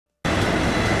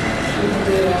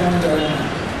joined Ayurveda.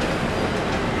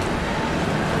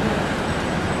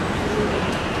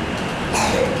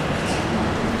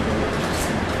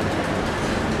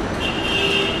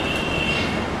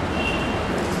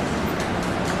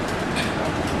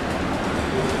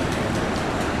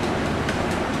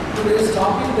 Today's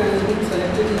topic that has been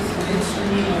selected is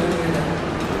mainstreaming Ayurveda.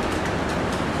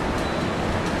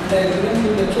 And I have given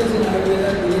you lectures in Ayurveda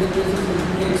to various places in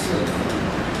the itself.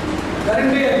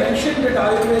 Currently, I mentioned that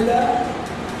Ayurveda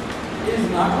is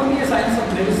not only a science of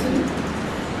medicine,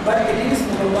 but it is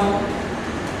number one,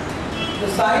 the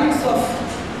science of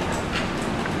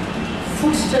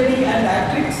food study and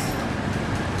tactics,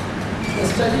 the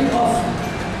study of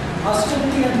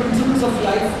austerity and principles of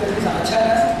life, that is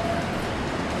Acharya,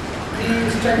 the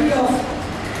study of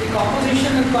the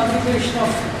composition and configuration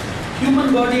of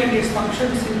human body and its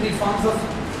functions in the forms of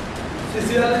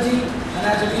physiology,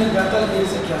 anatomy and pathology,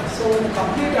 etc. So the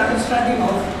complete understanding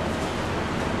of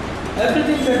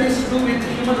everything that is to do with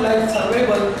human life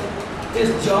survival is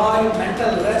joy,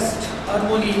 mental rest,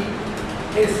 harmony,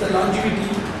 is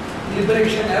longevity,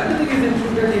 liberation, everything is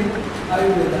included in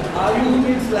Ayurveda. Ayu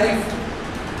means life,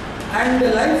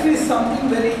 and life is something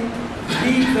very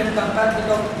deep when compared to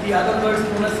the other words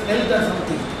known as health or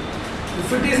something.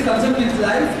 If it is concerned with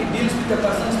life, it deals with the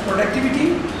person's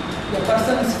productivity, the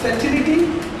person's fertility,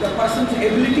 the person's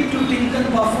ability to think and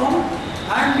perform,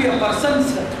 and the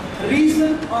person's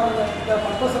reason or the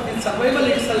purpose of his survival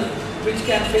itself, which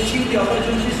can fetch him the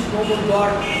opportunities to know about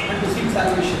God and to seek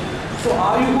salvation. So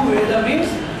Ayuhu Veda means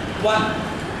one,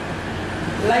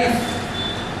 life.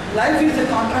 Life is a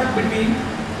contract between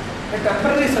a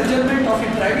temporary surgement of a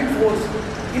driving force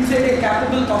inside a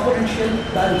capable componential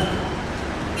bulk.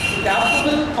 The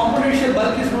capable componential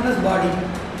bulk is known as body,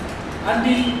 and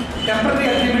the temporary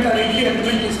agreement or entry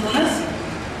agreement is known as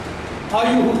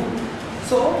Ayuhu.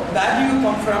 So, where do you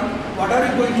come from, what are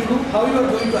you going to do, how you are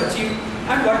going to achieve,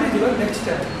 and what is your next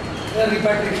step,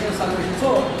 repatriation or salvation.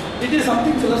 So, it is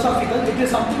something philosophical, it is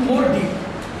something more deep.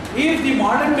 If the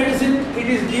modern medicine, it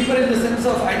is deeper in the sense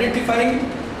of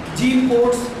identifying gene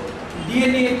codes,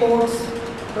 DNA codes,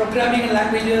 programming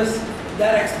languages,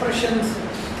 their expressions,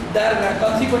 their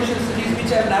consequential studies,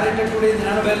 which I have narrated today in the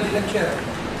nanobiology lecture.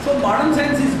 So modern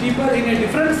science is deeper in a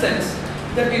different sense,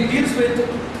 that it deals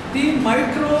with the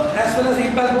micro as well as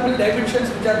impalpable dimensions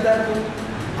which are there to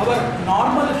our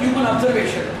normal human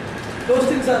observation. Those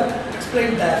things are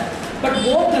explained there. But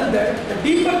more than that, the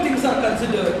deeper things are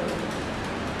considered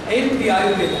in the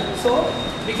Ayurveda. So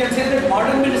we can say that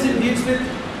modern medicine deals with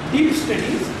deep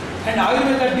studies, and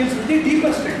Ayurveda deals with the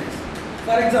deeper studies.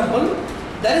 For example,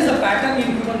 there is a pattern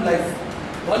in human life.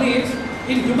 One is,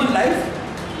 in human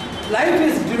life, life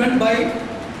is driven by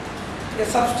a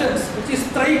substance which is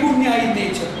trigunya in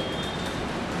nature.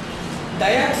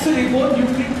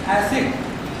 Deoxyribonucleic acid,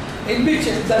 in which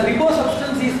the ribo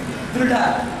substance is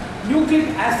dhrudha, nucleic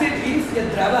acid is a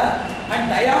drava, and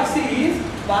dioxy is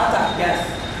vata, gas.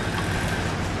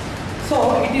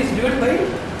 So it is driven by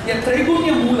a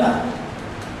trigunya mula.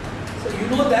 So you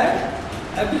know that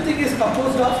everything is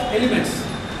composed of elements,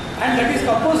 and that is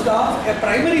composed of a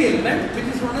primary element which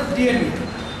is known as DNA.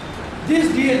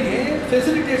 This DNA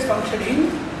facilitates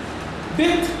functioning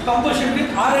with combustion with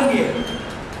RNA,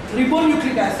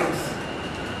 ribonucleic acids,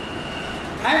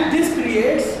 and this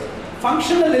creates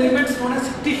functional elements known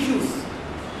as tissues.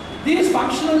 These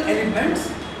functional elements,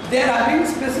 they are having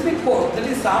specific code, that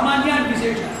is Samanya and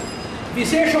Vishesha.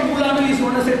 Vishesha Mulanu is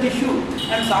known as a tissue,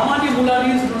 and Samanya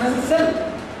Mulanu is known as a cell,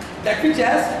 that which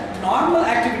has normal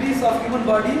activities of human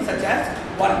body, such as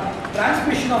 1.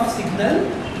 Transmission of signal,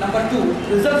 number 2.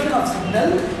 Resorption of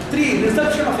signal, 3.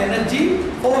 Resorption of energy,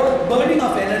 4. Burning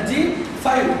of energy,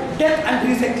 5. Death and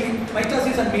recycling,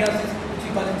 mitosis and meiosis, which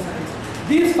we call in science.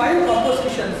 These 5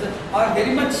 compositions are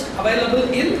very much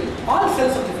available in all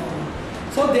cells of the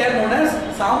body. So they are known as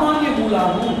Samanya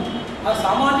Mulanu or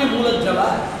Samanya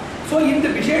Muladrava. So in the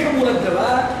Vishesha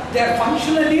Muladrava, they are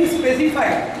functionally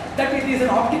specified that it is an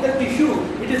optical tissue,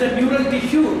 it is a neural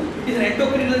tissue, it is an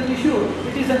endocrinal tissue,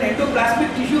 it is an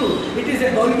endoplasmic tissue, it is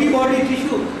a Golgi body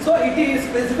tissue. So it is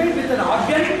specified with an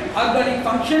organ, organic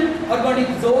function,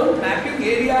 organic zone, mapping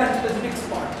area and specific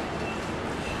spot.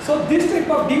 So this type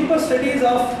of deeper studies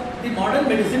of the modern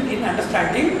medicine in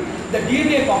understanding the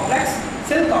DNA complex,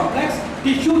 cell complex,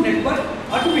 tissue network,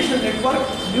 artificial network,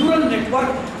 neural network,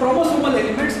 chromosomal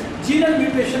elements, genal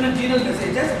mutation and genal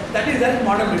messages, that is there in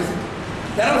modern medicine.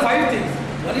 There are 5 things.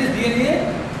 One is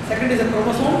DNA, second is a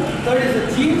chromosome, third is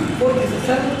a gene, fourth is a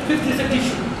cell, fifth is a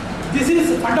tissue. This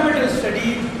is fundamental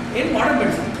study in modern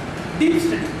medicine, deep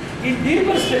study. In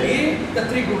deeper study, the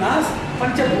 3 gunas,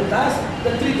 panchabhutas,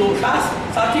 the 3 doshas,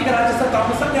 satvika, rajasa,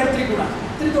 tamasa, there are 3 gunas.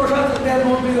 3 three doshas, they are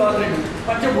known to you already.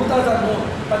 Panchabhutas are known,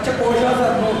 Panchakoshas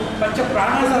are known,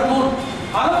 Panchapranas are known.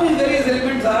 All of these various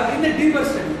elements are in the deeper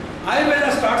study.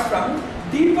 Ayurveda starts from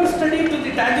deeper study to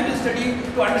the tangible study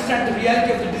to understand the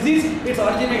reality of the disease, its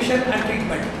origination and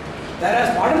treatment.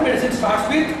 Whereas modern medicine starts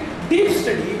with deep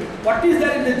study. What is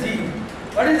there in the gene?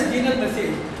 What is the genal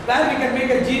message? Where we can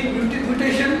make a gene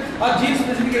mutation or gene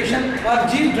specification or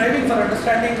gene driving for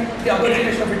understanding the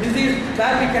origination of a disease,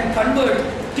 where we can convert,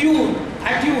 tune,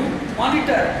 attune,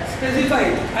 monitor, specify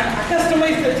and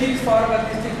customize the genes for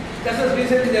these things. Just as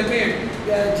recently they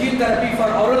made gene therapy for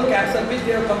oral cancer, which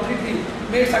they have completely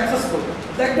made successful.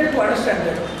 Like that, to understand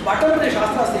that. Whatever the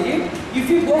Shastra saying, if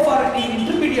you go for an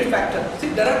intermediate factor, see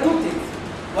there are two things.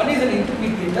 One is an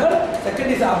intermediator,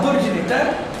 second is an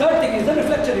aboriginator, third thing is the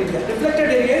reflected area. Reflected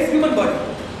area is human body.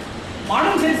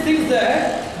 Modern science thinks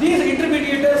that these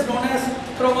intermediators known as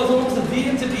chromosomes,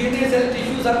 genes, DNA, cell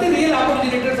tissues are the real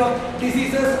aboriginators of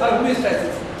diseases or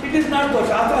homeostasis. It is not though.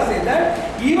 Shastra says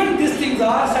that even these things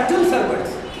are subtle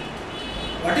servants.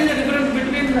 What is the difference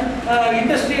between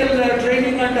industrial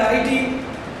training and IT,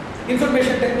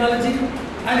 information technology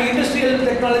and industrial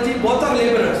technology? Both are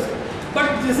laborers.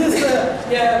 But this is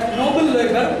a noble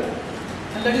labor,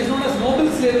 and that is known as noble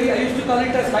slavery. I used to call it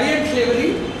as high-end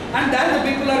slavery, and then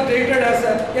the people are treated as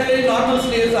normal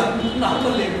slaves or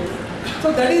normal laborers.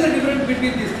 So that is the difference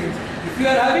between these things. If you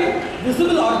are having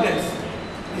visible organs,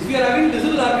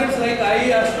 like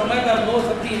eye or stomach or nose,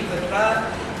 something,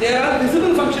 etc., there are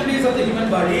visible functionaries of the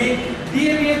human body.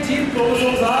 DNA, gene,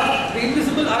 chromosomes are the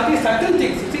invisible, are the subtle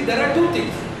things. See, there are two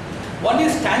things. One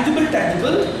is tangible,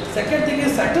 second thing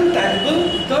is subtle,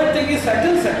 tangible, third thing is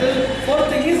subtle, fourth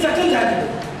thing is subtle,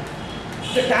 tangible.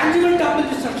 The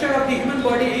tangible structure of the human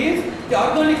body is the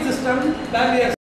organic system where we are